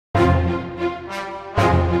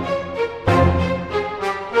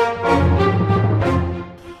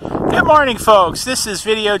morning, folks. This is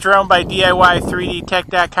Video Drone by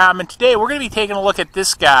DIY3DTech.com, and today we're going to be taking a look at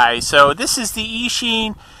this guy. So this is the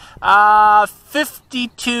Eachine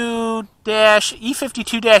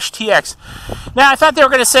E54-TX. Now, I thought they were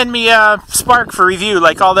going to send me a Spark for review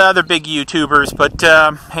like all the other big YouTubers, but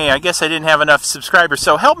hey, I guess I didn't have enough subscribers.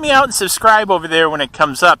 So help me out and subscribe over there when it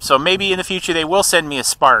comes up. So maybe in the future they will send me a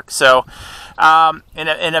Spark. So in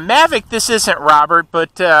a Mavic, this isn't Robert,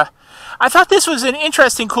 but I thought this was an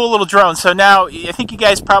interesting, cool little drone. So now, I think you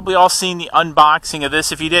guys probably all seen the unboxing of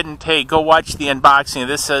this. If you didn't, hey, go watch the unboxing of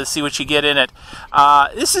this, see what you get in it.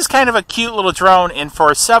 This is kind of a cute little drone, and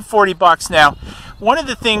for sub 40 bucks. Now, one of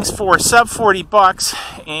the things for sub 40 bucks,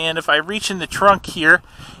 and if I reach in the trunk here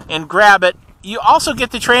and grab it, you also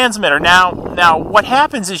get the transmitter. Now what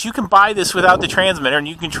happens is you can buy this without the transmitter, and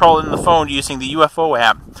you control it in the phone using the UFO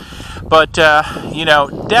app. But, you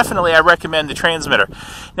know, definitely I recommend the transmitter.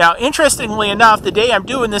 Now, interestingly enough, the day I'm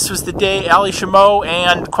doing this was the day Xiaomi-Yi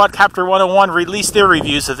and Quadcopter 101 released their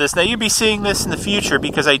reviews of this. Now, you'll be seeing this in the future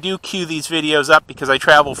because I do queue these videos up because I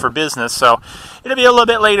travel for business. So, it'll be a little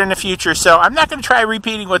bit later in the future. So, I'm not going to try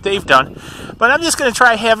repeating what they've done. But I'm just going to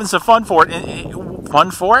try having some fun for it.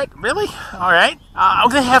 Fun for it? Really? All right. I'm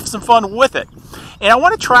going to have some fun with it. And I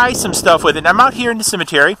want to try some stuff with it. I'm out here in the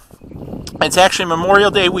cemetery. It's actually Memorial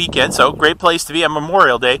Day weekend, so great place to be on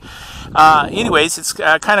Memorial Day. Anyways, it's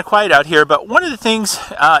kind of quiet out here, but one of the things,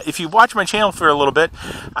 if you watch my channel for a little bit,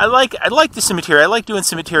 I like the cemetery. I like doing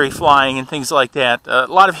cemetery flying and things like that. A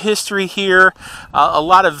lot of history here, a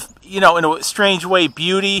lot of, you know, in a strange way,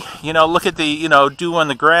 beauty. You know, look at the, you know, dew on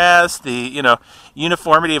the grass, the, you know,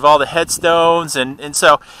 uniformity of all the headstones, and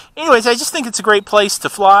so, anyways, I just think it's a great place to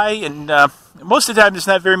fly, and most of the time there's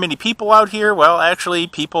not very many people out here. Well, actually,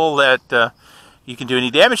 people that you can do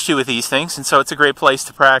any damage to with these things, and so it's a great place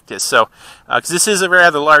to practice. So, because this is a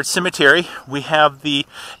rather large cemetery, we have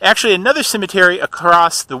actually another cemetery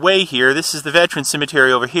across the way here. This is the Veteran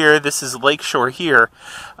Cemetery over here. This is Lakeshore here.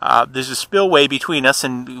 There's a spillway between us,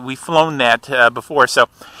 and we've flown that before. So,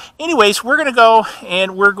 anyways, we're going to go,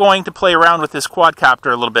 and we're going to play around with this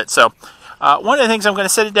quadcopter a little bit. So, one of the things, I'm going to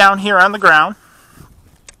set it down here on the ground,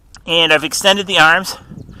 and I've extended the arms.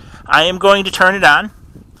 I am going to turn it on.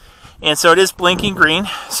 And so it is blinking green.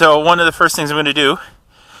 So one of the first things I'm going to do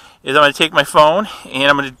is I'm going to take my phone and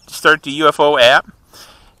I'm going to start the UFO app.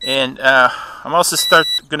 And I'm also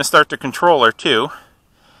going to start the controller too.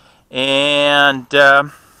 And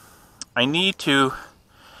I need to,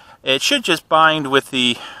 it should just bind with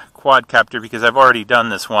the quadcopter because I've already done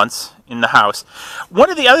this once in the house. One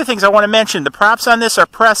of the other things I want to mention, the props on this are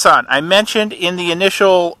press-on. I mentioned in the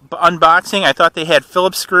initial unboxing, I thought they had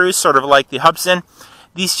Phillips screws, sort of like the Hubsan.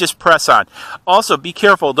 These just press on. Also, be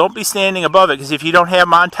careful. Don't be standing above it, because if you don't have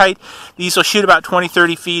them on tight, these will shoot about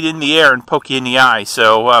 20-30 feet in the air and poke you in the eye.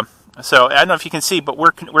 So, so I don't know if you can see, but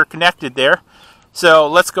we're connected there. So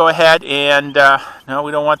let's go ahead and, no,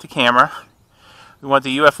 we don't want the camera. We want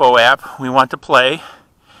the UFO app. We want to play.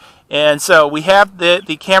 And so we have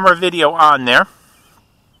the camera video on there.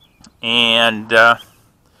 And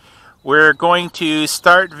we're going to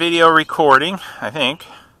start video recording, I think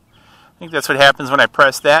that's what happens when I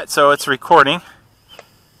press that. So it's recording.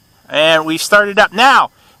 And we've started up.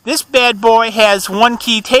 Now, this bad boy has one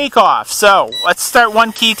key takeoff. So let's start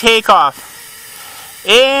one key takeoff.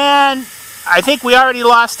 And I think we already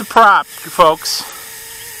lost the prop, folks.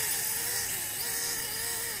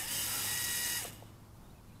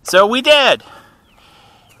 So we did.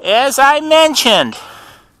 As I mentioned,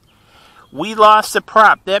 we lost the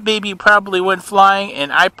prop. That baby probably went flying,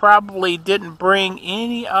 and I probably didn't bring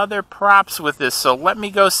any other props with this. So let me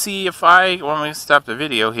go see if let me stop the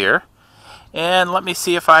video here. And let me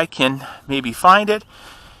see if I can maybe find it.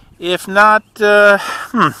 If not, we're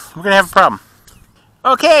going to have a problem.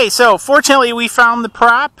 Okay, so fortunately we found the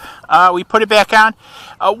prop. We put it back on.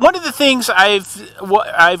 One of the things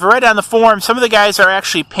I've read on the forum, some of the guys are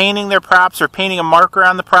actually painting their props or painting a marker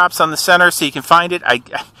on the props on the center so you can find it. I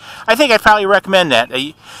think I'd probably recommend that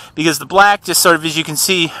because the black just sort of, as you can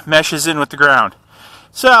see, meshes in with the ground.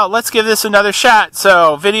 So let's give this another shot.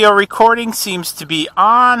 So video recording seems to be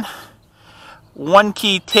on. One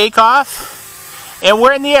key takeoff. And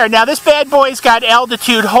we're in the air. Now this bad boy's got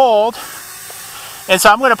altitude hold. And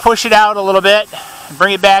so I'm going to push it out a little bit and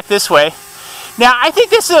bring it back this way. Now I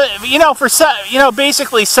think this is, you know, for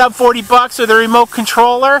basically sub 40 bucks with a remote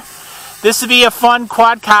controller, this would be a fun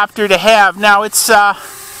quadcopter to have. Now it's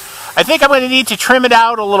I think I'm going to need to trim it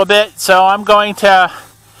out a little bit, so I'm going to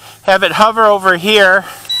have it hover over here,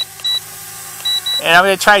 and I'm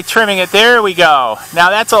going to try trimming it. There we go.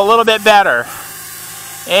 Now that's a little bit better.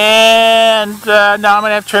 And now I'm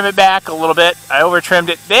going to have to trim it back a little bit. I over trimmed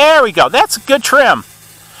it. There we go. That's a good trim.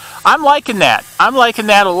 I'm liking that. I'm liking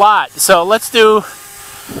that a lot. So let's do,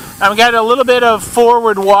 I've got a little bit of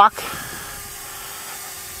forward walk.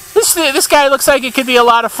 This guy looks like it could be a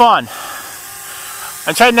lot of fun.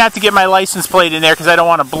 I'm trying not to get my license plate in there because I don't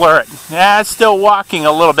want to blur it. Yeah, it's still walking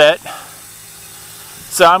a little bit.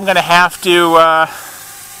 So I'm going to have to,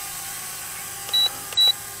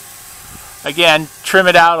 again, trim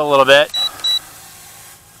it out a little bit.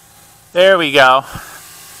 There we go.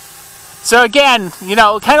 So again, you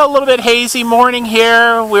know, kind of a little bit hazy morning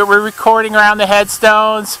here. We're recording around the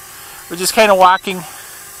headstones. We're just kind of walking.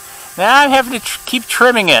 Now I'm having to keep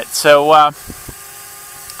trimming it. So,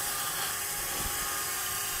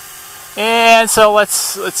 and so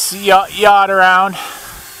let's yacht around.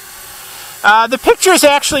 The picture is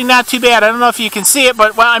actually not too bad. I don't know if you can see it,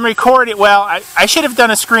 but while I'm recording, well, I should have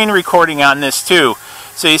done a screen recording on this too.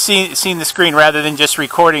 So you seen the screen rather than just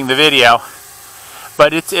recording the video.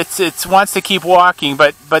 But it wants to keep walking,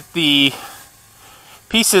 but the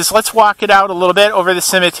pieces, let's walk it out a little bit over the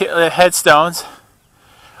cemetery headstones.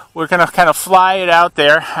 We're going to kind of fly it out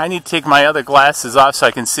there. I need to take my other glasses off so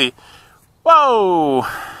I can see. Whoa!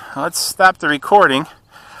 Let's stop the recording.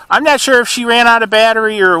 I'm not sure if she ran out of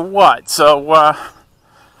battery or what, so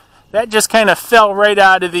that just kind of fell right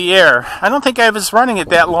out of the air. I don't think I was running it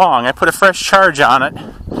that long. I put a fresh charge on it.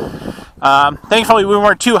 Thankfully we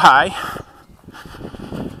weren't too high.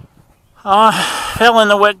 Fell in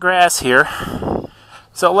the wet grass here.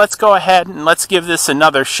 So let's go ahead and let's give this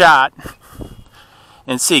another shot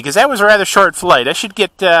and see, because that was a rather short flight. I should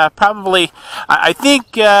get probably, I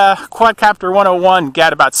think Quadcopter 101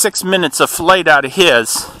 got about 6 minutes of flight out of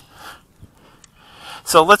his.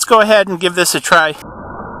 So let's go ahead and give this a try.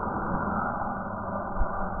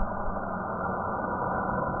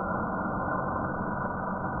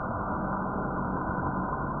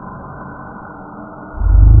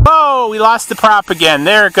 Whoa, we lost the prop again.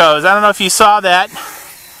 There it goes. I don't know if you saw that.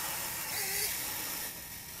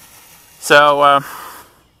 So,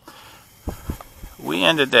 we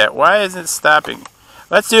ended that. Why isn't it stopping?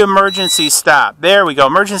 Let's do emergency stop. There we go.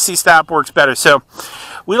 Emergency stop works better. So,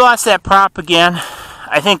 we lost that prop again.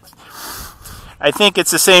 I think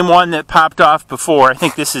it's the same one that popped off before. I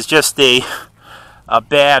think this is just a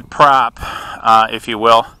bad prop, if you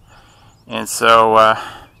will. And so,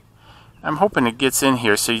 I'm hoping it gets in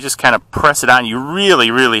here, so you just kind of press it on. You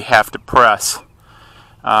really, really have to press.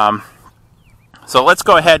 So let's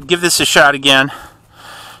go ahead and give this a shot again.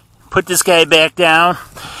 Put this guy back down.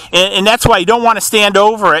 And that's why you don't want to stand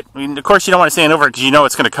over it. I mean, of course, you don't want to stand over it because you know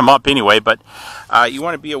it's going to come up anyway, but you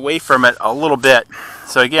want to be away from it a little bit.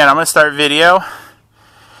 So again, I'm going to start video.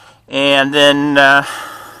 And then I'm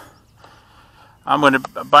going to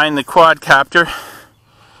bind the quadcopter.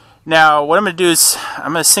 Now, what I'm going to do is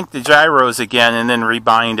I'm going to sync the gyros again and then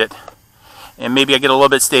rebind it. And maybe I get a little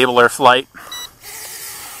bit stabler flight.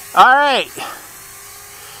 Alright.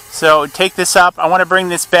 So, take this up. I want to bring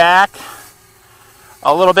this back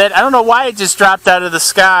a little bit. I don't know why it just dropped out of the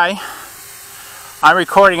sky. I'm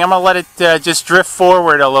recording. I'm going to let it just drift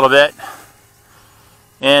forward a little bit.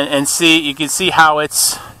 And see, you can see how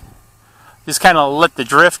it's just kind of let the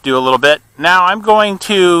drift do a little bit. Now, I'm going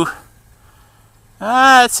to...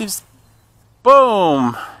 it seems,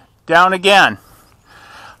 boom, down again.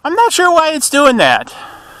 I'm not sure why it's doing that.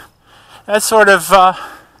 That's sort of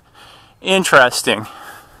interesting.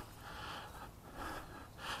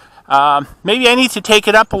 Maybe I need to take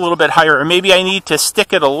it up a little bit higher, or maybe I need to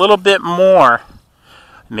stick it a little bit more.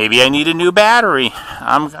 Maybe I need a new battery.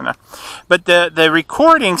 But the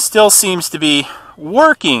recording still seems to be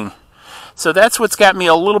working. So that's what's got me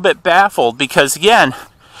a little bit baffled, because again,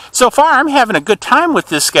 so far, I'm having a good time with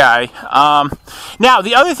this guy. Now,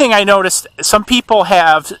 the other thing I noticed, some people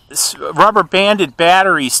have rubber banded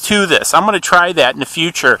batteries to this. I'm going to try that in the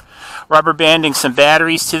future, rubber banding some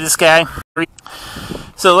batteries to this guy.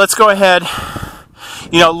 So let's go ahead,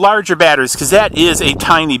 you know, larger batteries, because that is a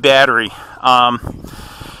tiny battery.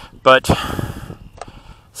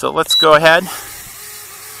 So let's go ahead.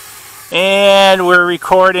 And we're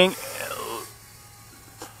recording.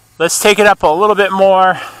 Let's take it up a little bit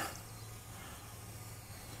more.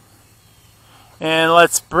 And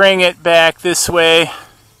let's bring it back this way.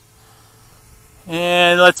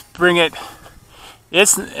 And let's bring it.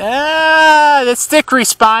 The stick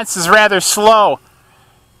response is rather slow.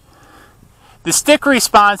 The stick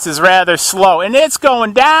response is rather slow. And it's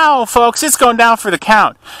going down, folks. It's going down for the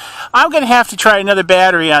count. I'm going to have to try another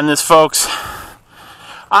battery on this, folks.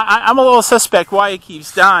 I'm a little suspect why it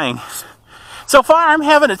keeps dying. So far, I'm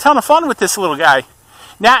having a ton of fun with this little guy.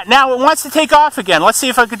 Now it wants to take off again. Let's see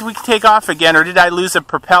if we can take off again, or did I lose a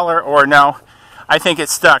propeller, or no. I think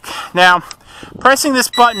it's stuck. Now, pressing this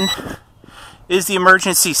button is the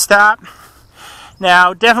emergency stop.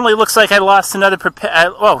 Now, definitely looks like I lost another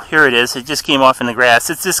propeller. Oh, here it is. It just came off in the grass.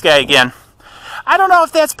 It's this guy again. I don't know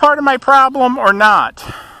if that's part of my problem or not.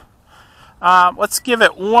 Let's give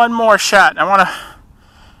it one more shot. I want to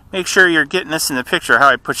make sure you're getting this in the picture, how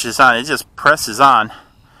I push this on. It just presses on.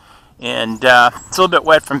 And it's a little bit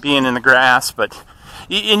wet from being in the grass, but...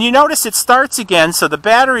 And you notice it starts again, so the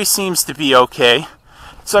battery seems to be okay.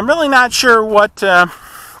 So I'm really not sure what the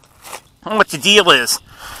deal is.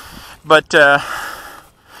 But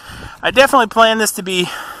I definitely plan this to be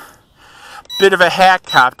a bit of a hack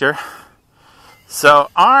copter. So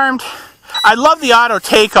armed. I love the auto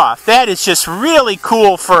takeoff. That is just really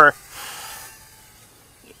cool for...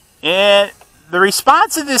 And the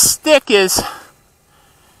response of this stick is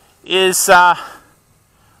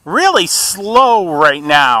really slow right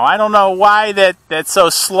now. I don't know why that's so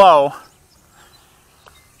slow.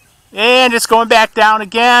 And it's going back down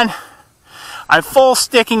again. I'm full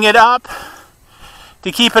sticking it up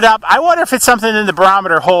to keep it up. I wonder if it's something in the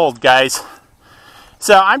barometer hold, guys.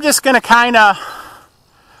 So I'm just going to kind of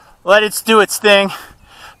let it do its thing.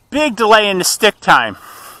 Big delay in the stick time.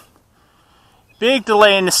 Big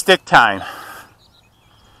delay in the stick time.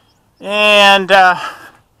 And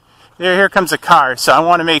here comes a car, so I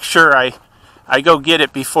want to make sure I go get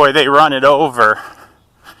it before they run it over.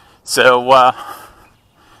 So,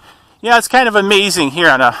 yeah, it's kind of amazing here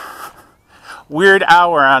on a weird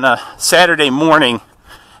hour on a Saturday morning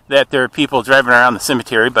that there are people driving around the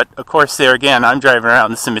cemetery. But, of course, there again, I'm driving around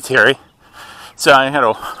the cemetery. So I had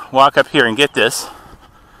to walk up here and get this.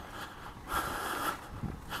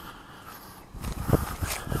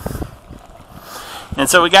 And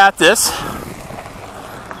so we got this.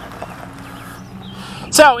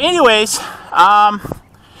 So anyways,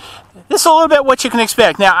 this is a little bit what you can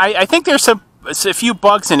expect. Now, I think there's a few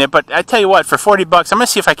bugs in it, but I tell you what, for 40 bucks, I'm going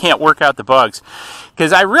to see if I can't work out the bugs.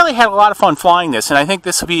 Because I really had a lot of fun flying this, and I think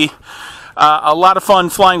this will be a lot of fun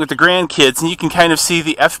flying with the grandkids. And you can kind of see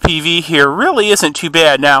the FPV here really isn't too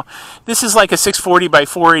bad. Now, this is like a 640 by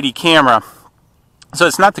 480 camera. So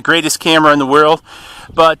it's not the greatest camera in the world.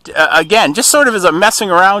 But again, just sort of as a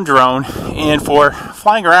messing around drone, and for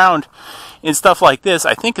flying around and stuff like this,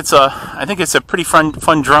 I think it's a pretty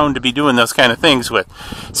fun drone to be doing those kind of things with.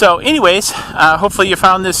 So anyways, hopefully you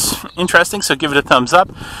found this interesting, so give it a thumbs up.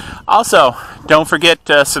 Also, don't forget,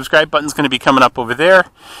 subscribe button's going to be coming up over there.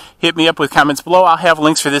 Hit me up with comments below. I'll have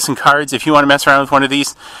links for this and cards if you want to mess around with one of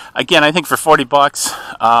these. Again, I think for 40 bucks,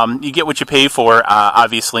 you get what you pay for,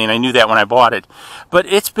 obviously, and I knew that when I bought it. But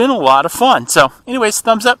it's been a lot of fun. So anyways,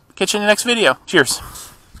 thumbs up. Catch you in the next video. Cheers.